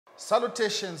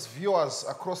Salutations, viewers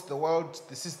across the world.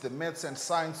 This is the Maths and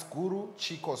Science Guru,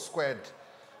 Chico Squared,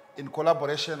 in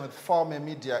collaboration with Pharma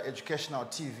Media Educational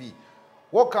TV.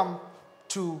 Welcome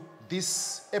to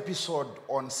this episode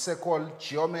on circle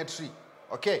geometry.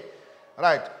 Okay,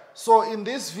 right. So in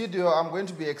this video, I'm going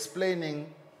to be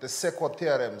explaining the circle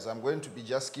theorems. I'm going to be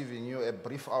just giving you a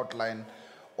brief outline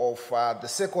of the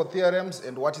circle theorems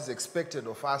and what is expected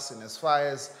of us in as far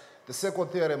as the circle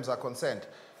theorems are concerned.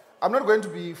 I'm not going to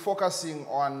be focusing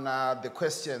on the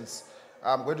questions.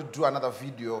 I'm going to do another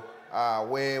video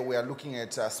where we are looking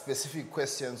at specific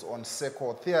questions on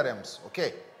circle theorems.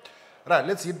 Okay, right,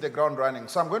 let's hit the ground running.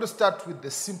 So I'm going to start with the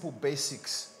simple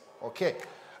basics. Okay,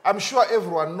 I'm sure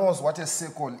everyone knows what a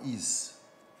circle is.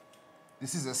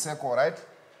 This is a circle, right?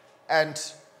 And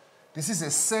this is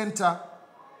a center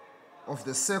of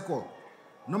the circle.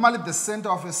 Normally the center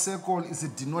of a circle is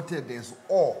denoted as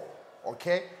O.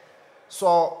 Okay,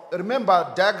 so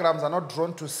remember, diagrams are not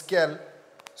drawn to scale.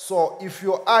 So if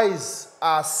your eyes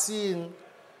are seeing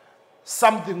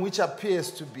something which appears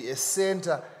to be a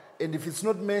center, and if it's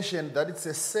not mentioned that it's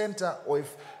a center, or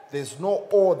if there's no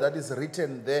O that is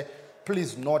written there,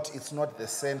 please note it's not the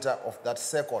center of that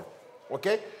circle.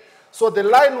 Okay, so the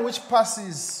line which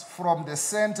passes from the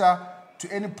center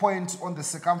to any point on the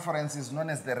circumference is known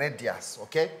as the radius.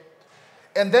 Okay,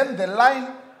 and then the line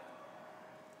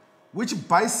which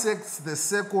bisects the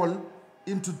circle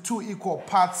into two equal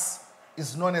parts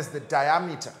is known as the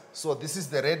diameter. So this is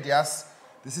the radius,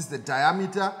 this is the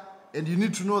diameter, and you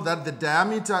need to know that the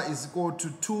diameter is equal to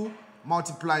 2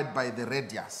 multiplied by the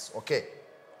radius. Okay,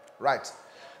 right.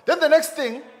 Then the next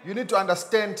thing you need to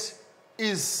understand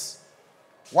is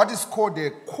what is called a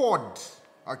chord.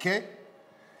 Okay,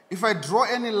 if I draw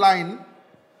any line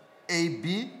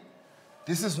AB,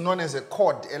 this is known as a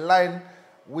chord, a line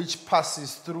which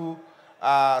passes through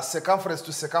circumference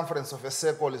to circumference of a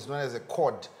circle is known as a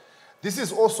chord. This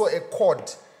is also a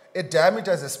chord. A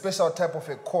diameter is a special type of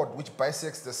a chord which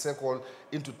bisects the circle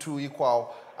into two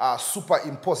equal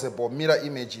superimposable mirror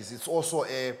images. It's also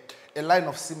a line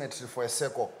of symmetry for a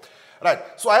circle. Right,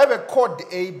 so I have a chord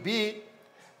AB,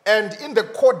 and in the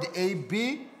chord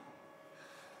AB,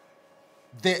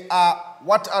 there are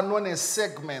what are known as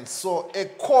segments. So a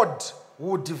chord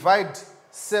would divide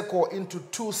circle into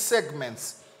two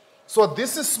segments. So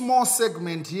this is small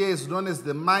segment here is known as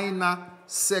the minor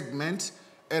segment,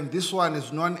 and this one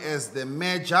is known as the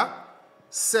major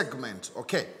segment.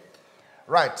 Okay,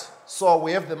 right. So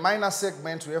we have the minor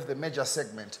segment, we have the major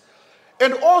segment.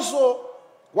 And also,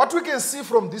 what we can see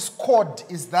from this chord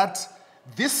is that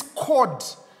this chord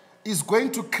is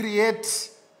going to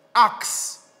create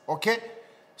arcs. Okay,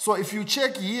 so if you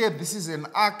check here, this is an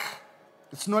arc.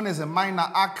 It's known as a minor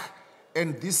arc.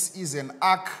 And this is an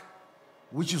arc,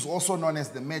 which is also known as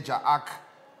the major arc.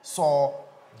 So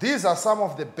these are some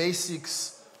of the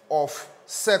basics of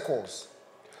circles.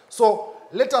 So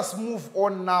let us move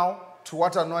on now to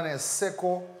what are known as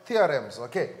circle theorems.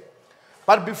 Okay,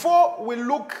 but before we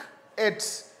look at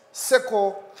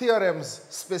circle theorems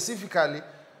specifically,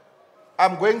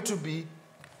 I'm going to be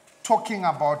talking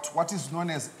about what is known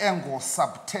as angle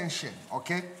subtension.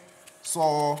 Okay,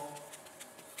 so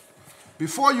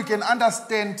before you can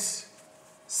understand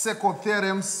circle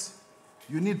theorems,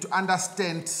 you need to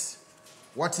understand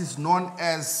what is known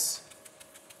as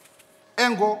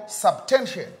angle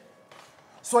subtension.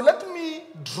 So let me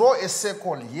draw a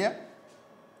circle here.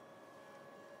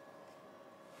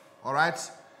 All right,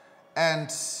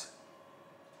 and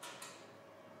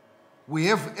we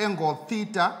have angle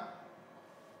theta,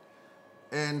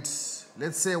 and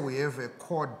let's say we have a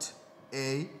chord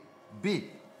AB.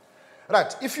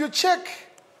 Right, if you check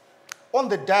on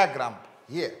the diagram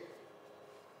here,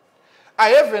 I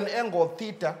have an angle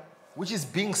theta which is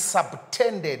being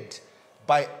subtended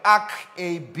by arc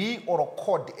AB or a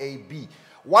chord AB.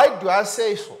 Why do I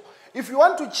say so? If you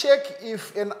want to check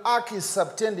if an arc is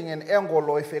subtending an angle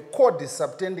or if a chord is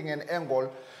subtending an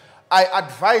angle, I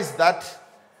advise that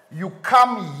you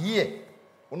come here,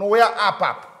 you know where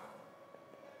up,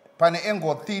 pan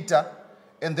angle theta,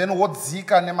 and then what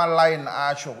zika nema line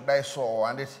acho kudai so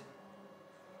and it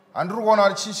andiri kuona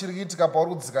kuti chii chiri kuitika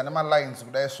pauri kudzika nema lines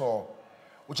kudai so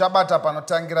uchabata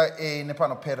panotangira A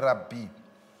nepanoperera B.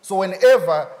 So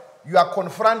whenever you are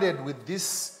confronted with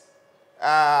this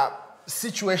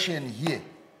situation here,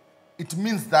 it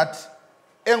means that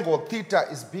angle theta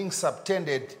is being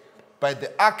subtended by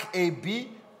the arc AB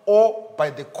or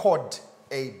by the chord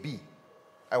AB.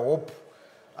 I hope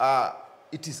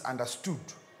it is understood.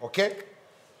 Okay.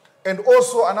 And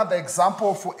also another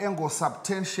example for angle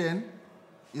subtension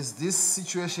is this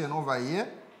situation over here.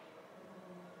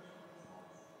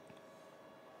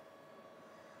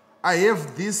 I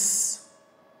have this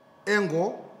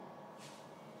angle,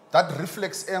 that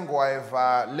reflex angle I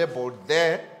have labeled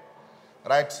there,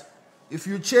 right? If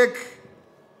you check,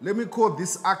 let me call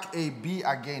this arc AB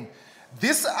again.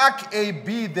 This arc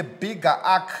AB, the bigger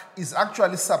arc, is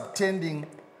actually subtending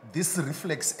this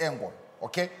reflex angle,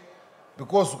 okay?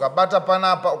 Because ukabata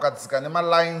panapa ukadzika nema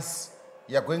lines,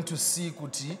 you're going to see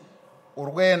kuti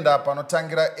urwenda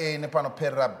panotangira A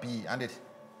nepanoperera B, and it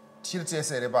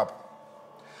tiltesere papo.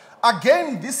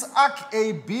 Again, this arc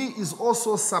AB is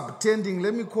also subtending,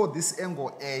 let me call this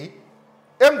angle A.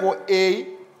 Angle A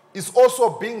is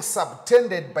also being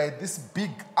subtended by this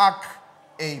big arc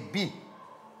AB.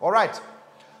 All right.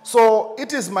 So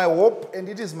it is my hope and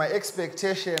it is my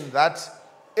expectation that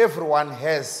everyone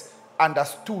has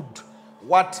understood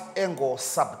what angle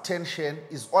subtension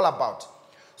is all about.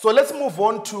 So let's move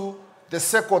on to the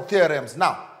circle theorems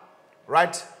now,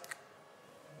 right?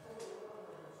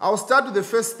 I'll start with the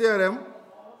first theorem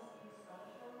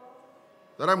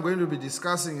that I'm going to be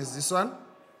discussing is this one.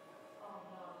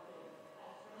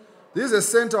 This is the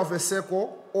center of a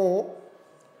circle, O,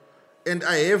 and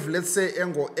I have, let's say,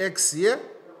 angle X here,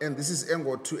 and this is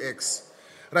angle 2X.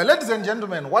 Right, ladies and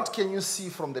gentlemen, what can you see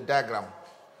from the diagram?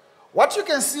 What you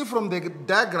can see from the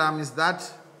diagram is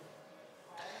that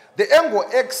the angle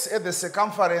X at the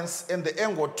circumference and the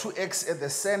angle 2X at the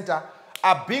center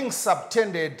are being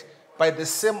subtended by the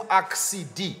same arc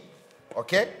CD,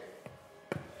 okay?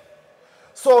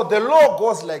 So the law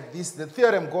goes like this, the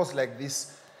theorem goes like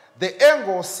this. The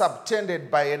angle subtended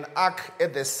by an arc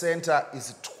at the center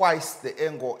is twice the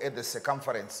angle at the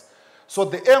circumference. So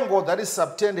the angle that is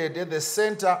subtended at the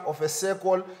center of a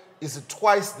circle is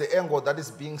twice the angle that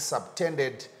is being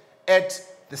subtended at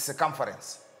the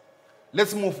circumference.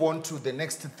 Let's move on to the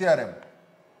next theorem.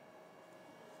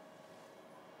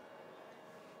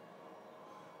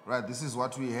 Right, this is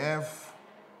what we have.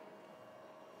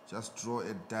 Just draw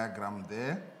a diagram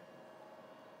there.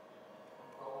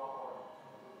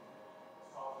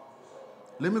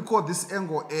 Let me call this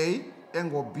angle A,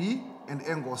 angle B, and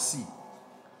angle C.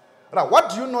 Right, what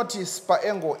do you notice per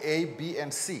angle A, B,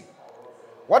 and C?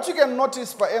 What you can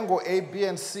notice per angle A, B,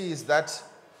 and C is that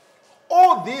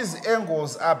all these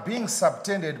angles are being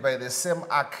subtended by the same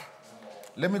arc.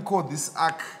 Let me call this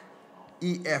arc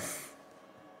EF.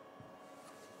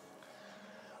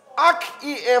 Arc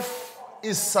EF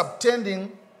is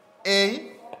subtending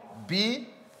A, B,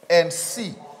 and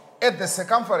C at the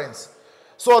circumference.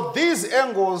 So these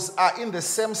angles are in the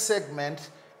same segment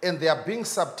and they are being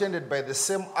subtended by the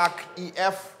same arc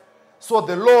EF. So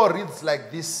the law reads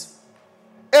like this.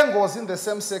 Angles in the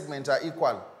same segment are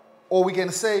equal. Or we can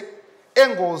say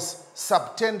angles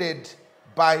subtended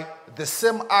by the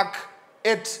same arc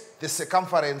at the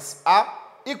circumference are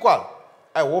equal.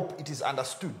 I hope it is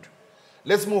understood.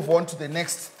 Let's move on to the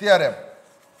next theorem.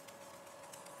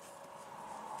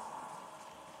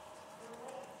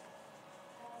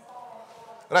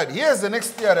 Right, here's the next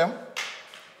theorem.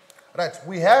 Right,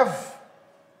 we have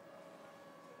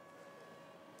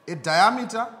a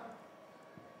diameter,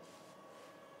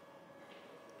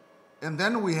 and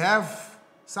then we have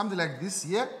something like this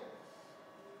here.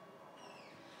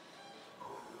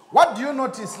 What do you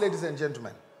notice, ladies and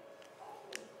gentlemen?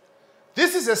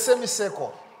 This is a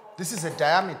semicircle. This is a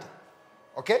diameter,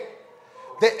 okay?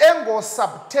 The angle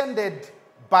subtended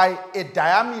by a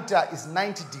diameter is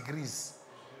 90 degrees.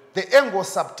 The angle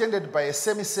subtended by a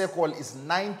semicircle is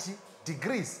 90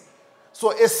 degrees.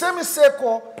 So a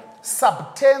semicircle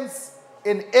subtends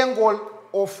an angle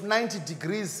of 90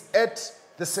 degrees at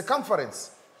the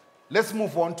circumference. Let's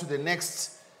move on to the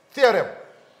next theorem.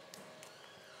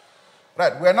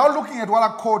 Right, we are now looking at what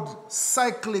are called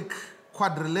cyclic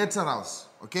quadrilaterals,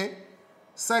 okay?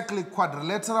 Cyclic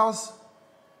quadrilaterals.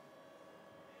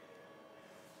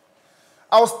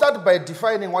 I'll start by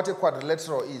defining what a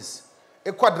quadrilateral is.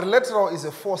 A quadrilateral is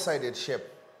a four-sided shape.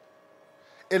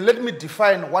 And let me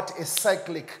define what a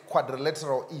cyclic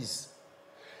quadrilateral is.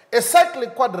 A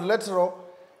cyclic quadrilateral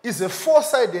is a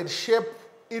four-sided shape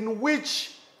in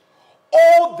which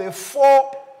all the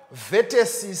four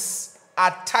vertices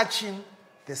are touching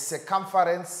the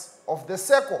circumference of the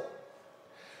circle.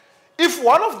 If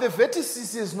one of the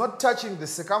vertices is not touching the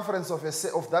circumference of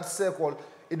that circle,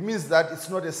 it means that it's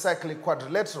not a cyclic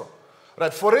quadrilateral.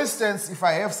 Right, for instance, if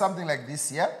I have something like this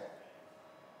here,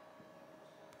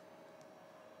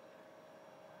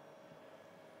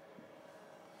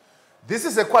 this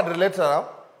is a quadrilateral,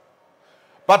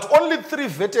 but only three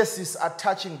vertices are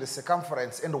touching the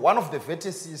circumference, and one of the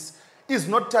vertices is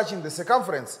not touching the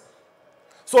circumference.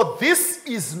 So this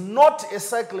is not a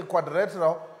cyclic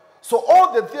quadrilateral. So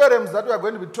all the theorems that we are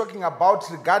going to be talking about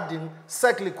regarding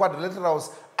cyclic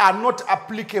quadrilaterals are not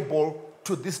applicable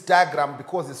to this diagram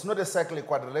because it's not a cyclic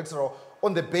quadrilateral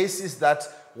on the basis that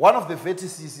one of the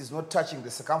vertices is not touching the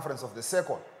circumference of the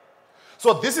circle.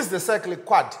 So this is the cyclic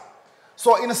quad.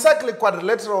 So in cyclic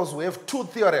quadrilaterals, we have two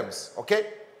theorems,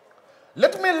 okay?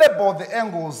 Let me label the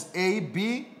angles A,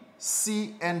 B,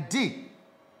 C, and D.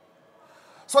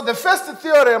 So the first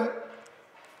theorem,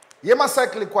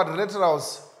 cyclic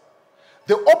quadrilaterals,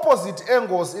 the opposite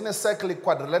angles in a cyclic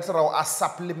quadrilateral are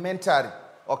supplementary,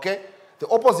 okay? The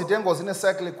opposite angles in a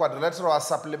cyclic quadrilateral are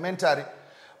supplementary.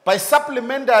 By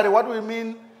supplementary, what we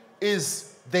mean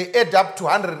is they add up to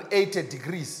 180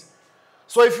 degrees.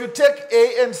 So if you take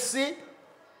A and C,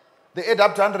 they add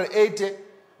up to 180.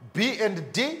 B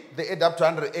and D, they add up to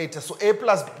 180. So A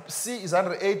plus C is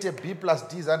 180, B plus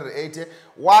D is 180.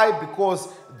 Why? Because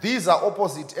these are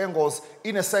opposite angles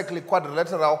in a cyclic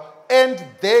quadrilateral and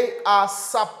they are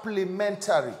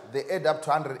supplementary. They add up to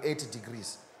 180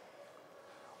 degrees.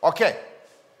 Okay.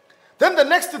 Then the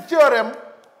next theorem,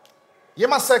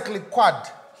 cyclic quad,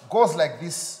 goes like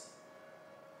this.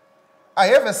 I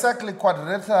have a cyclic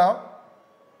quadrilateral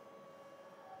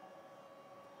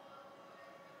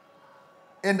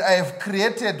and I have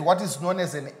created what is known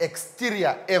as an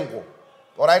exterior angle.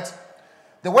 All right?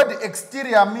 The word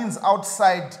exterior means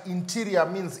outside, interior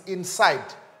means inside.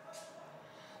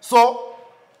 So,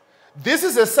 this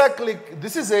is a cyclic,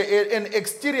 this is an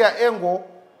exterior angle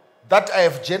that I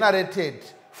have generated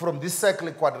from this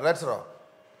cyclic quadrilateral.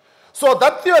 So,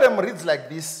 that theorem reads like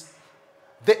this.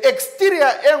 The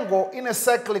exterior angle in a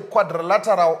cyclic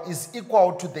quadrilateral is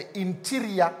equal to the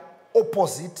interior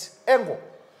opposite angle.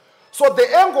 So the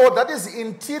angle that is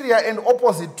interior and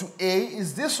opposite to A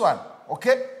is this one,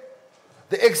 okay?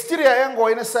 The exterior angle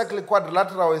in a cyclic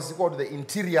quadrilateral is equal to the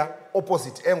interior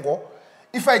opposite angle.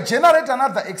 If I generate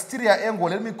another exterior angle,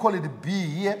 let me call it B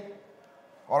here,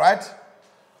 all right?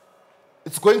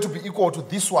 It's going to be equal to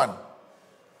this one.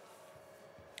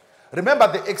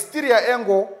 Remember, the exterior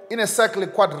angle in a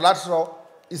cyclic quadrilateral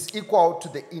is equal to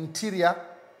the interior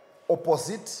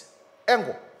opposite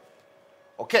angle,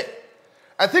 okay?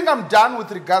 I think I'm done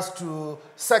with regards to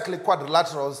cyclic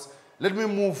quadrilaterals. Let me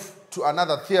move to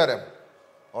another theorem,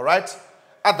 all right?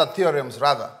 Other theorems,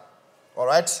 rather, all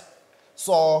right?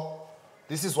 So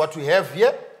this is what we have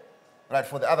here, right,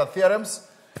 for the other theorems,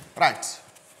 right?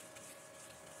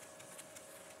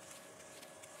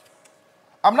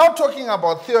 I'm now talking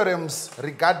about theorems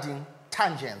regarding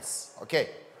tangents, okay?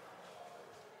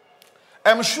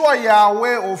 I'm sure you are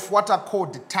aware of what are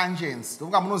called tangents.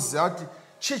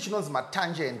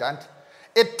 Tangent, and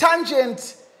a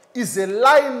tangent is a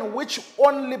line which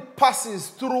only passes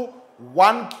through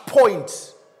one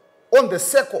point on the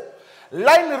circle.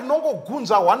 Line rinongo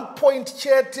gunza 1 point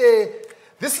chete.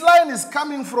 This line is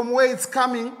coming from where it's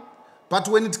coming, but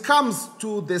when it comes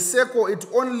to the circle, it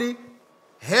only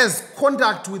has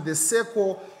contact with the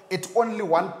circle at only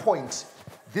 1 point.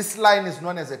 This line is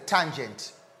known as a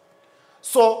tangent.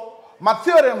 So, my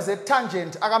theorem is a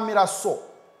tangent agamira so.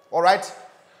 All right?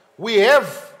 We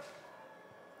have,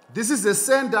 this is a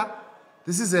center,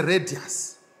 this is a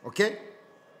radius, okay?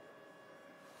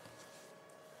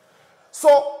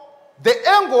 So, the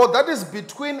angle that is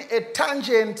between a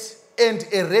tangent and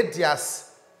a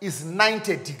radius is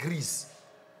 90 degrees.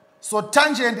 So,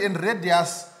 tangent and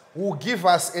radius will give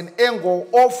us an angle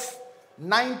of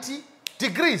 90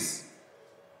 degrees.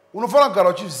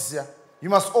 You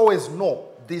must always know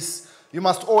this. You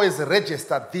must always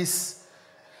register this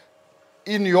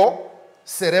in your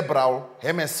cerebral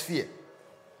hemisphere.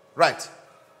 Right.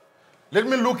 Let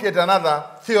me look at another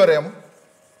theorem,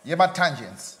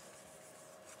 tangents.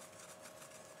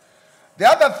 The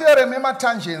other theorem,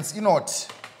 tangents, you know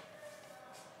what?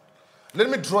 Let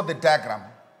me draw the diagram.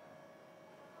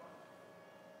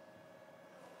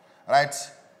 Right.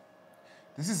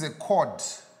 This is a chord,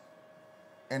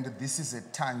 and this is a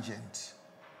tangent.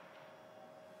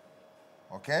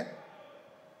 Okay?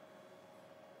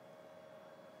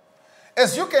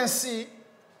 As you can see,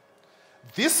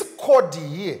 this chord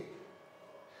here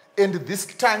and this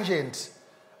tangent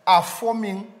are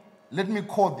forming, let me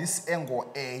call this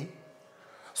angle A.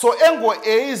 So angle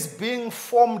A is being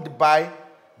formed by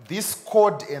this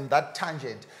chord and that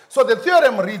tangent. So the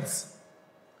theorem reads,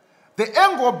 the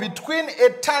angle between a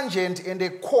tangent and a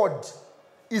chord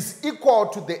is equal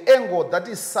to the angle that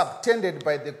is subtended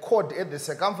by the chord at the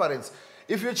circumference.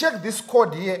 If you check this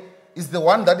chord here, is the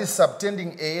one that is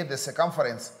subtending A at the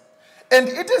circumference. And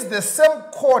it is the same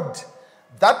chord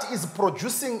that is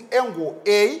producing angle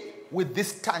A with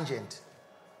this tangent.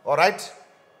 All right?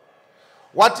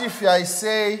 What if I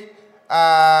say,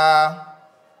 all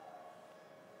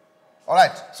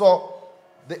right, so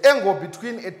the angle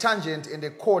between a tangent and a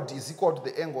chord is equal to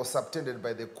the angle subtended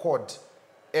by the chord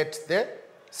at the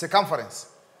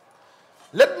circumference.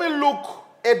 Let me look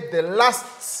at the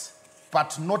last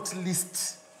but not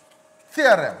least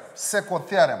theorem, second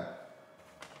theorem.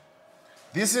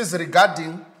 This is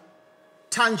regarding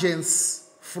tangents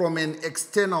from an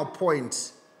external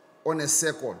point on a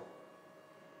circle.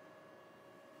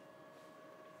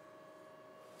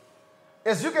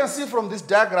 As you can see from this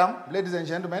diagram, ladies and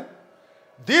gentlemen,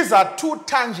 these are two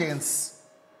tangents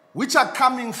which are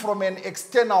coming from an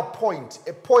external point,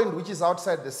 a point which is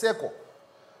outside the circle.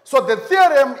 So the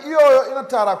theorem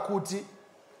inotara kuti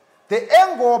the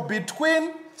angle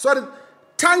between,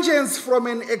 tangents from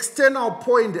an external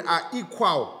point are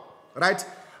equal, right?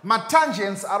 Ma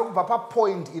tangents are kubva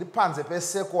point iri panze pe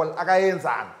circle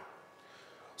akaenzana.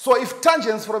 So if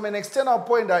tangents from an external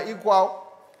point are equal,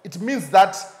 it means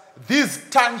that these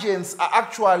tangents are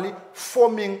actually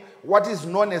forming what is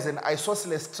known as an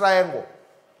isosceles triangle.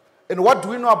 And what do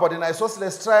we know about an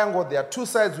isosceles triangle? There are two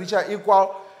sides which are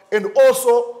equal, and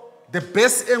also the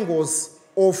base angles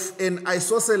of an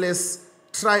isosceles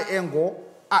triangle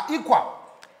are equal.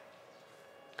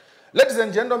 Ladies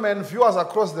and gentlemen, viewers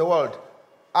across the world,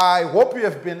 I hope you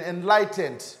have been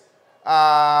enlightened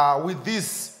with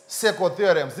these circle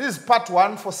theorems. This is part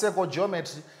 1 for circle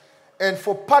geometry. And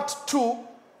for part 2,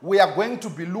 we are going to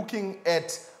be looking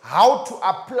at how to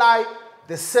apply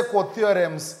the circle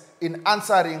theorems in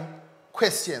answering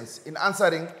questions, in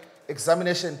answering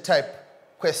examination type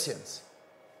questions.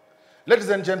 Ladies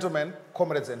and gentlemen,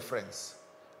 comrades and friends,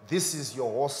 this is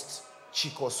your host,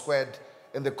 Chico Squared,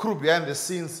 and the crew behind the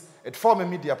scenes at Former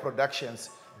Media Productions.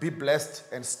 Be blessed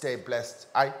and stay blessed.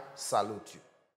 I salute you.